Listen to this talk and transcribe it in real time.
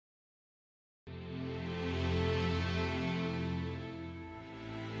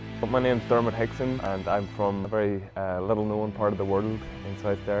But my name's Dermott and I'm from a very little known part of the world in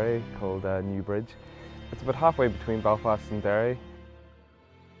South Derry called New Bridge. It's about halfway between Belfast and Derry.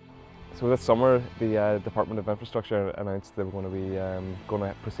 So this summer the Department of Infrastructure announced they were going to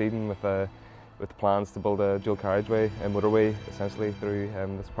be proceeding with plans to build a dual carriageway, a motorway essentially through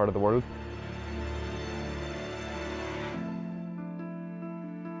this part of the world.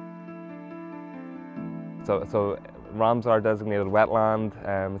 So Ramsar designated wetland,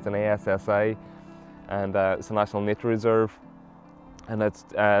 it's an ASSI, and it's a National Nature Reserve. And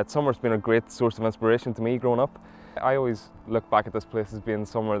summer's been a great source of inspiration to me growing up. I always look back at this place as being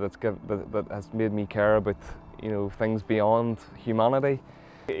somewhere that has made me care about, things beyond humanity.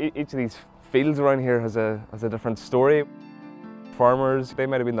 Each of these fields around here has a different story. Farmers, they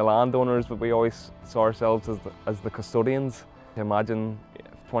might have been the landowners, but we always saw ourselves as the custodians. Imagine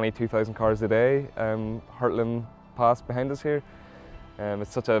 22,000 cars a day hurtling past behind us here.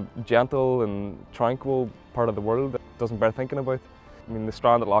 It's such a gentle and tranquil part of the world that doesn't bear thinking about. I mean, the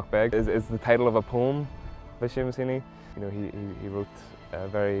strand at Lough Beg is the title of a poem by Seamus. He wrote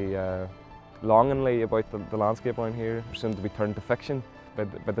very longingly about the landscape around here, soon to be turned to fiction by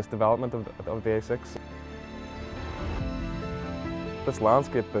this development of the A6. This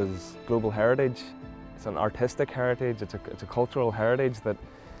landscape is global heritage. It's an artistic heritage. It's a cultural heritage that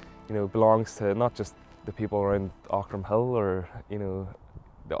belongs to not just the people around Aughrim Hill or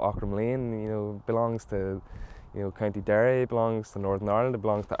the Aughrim Lane. Belongs to County Derry. It belongs to Northern Ireland. It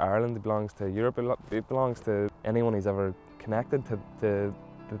belongs to Ireland. It belongs to Europe. It belongs to anyone who's ever connected to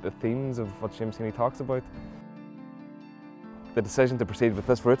the themes of what Seamus talks about. The decision to proceed with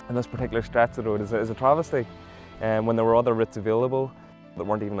this route and this particular stretch of the road is a travesty. When there were other routes available that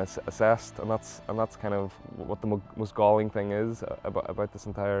weren't even assessed, and that's kind of what the most galling thing is about this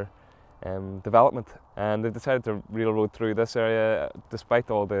entire development. And they decided to railroad through this area despite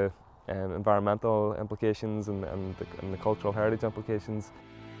all the environmental implications and the cultural heritage implications.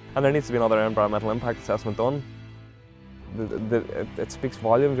 And there needs to be another environmental impact assessment done. It speaks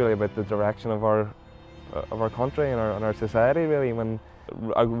volumes really about the direction of our country and our society really, when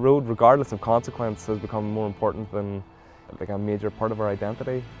a road, regardless of consequence, has become more important than a major part of our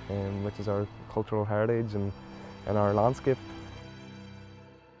identity, which is our cultural heritage and our landscape.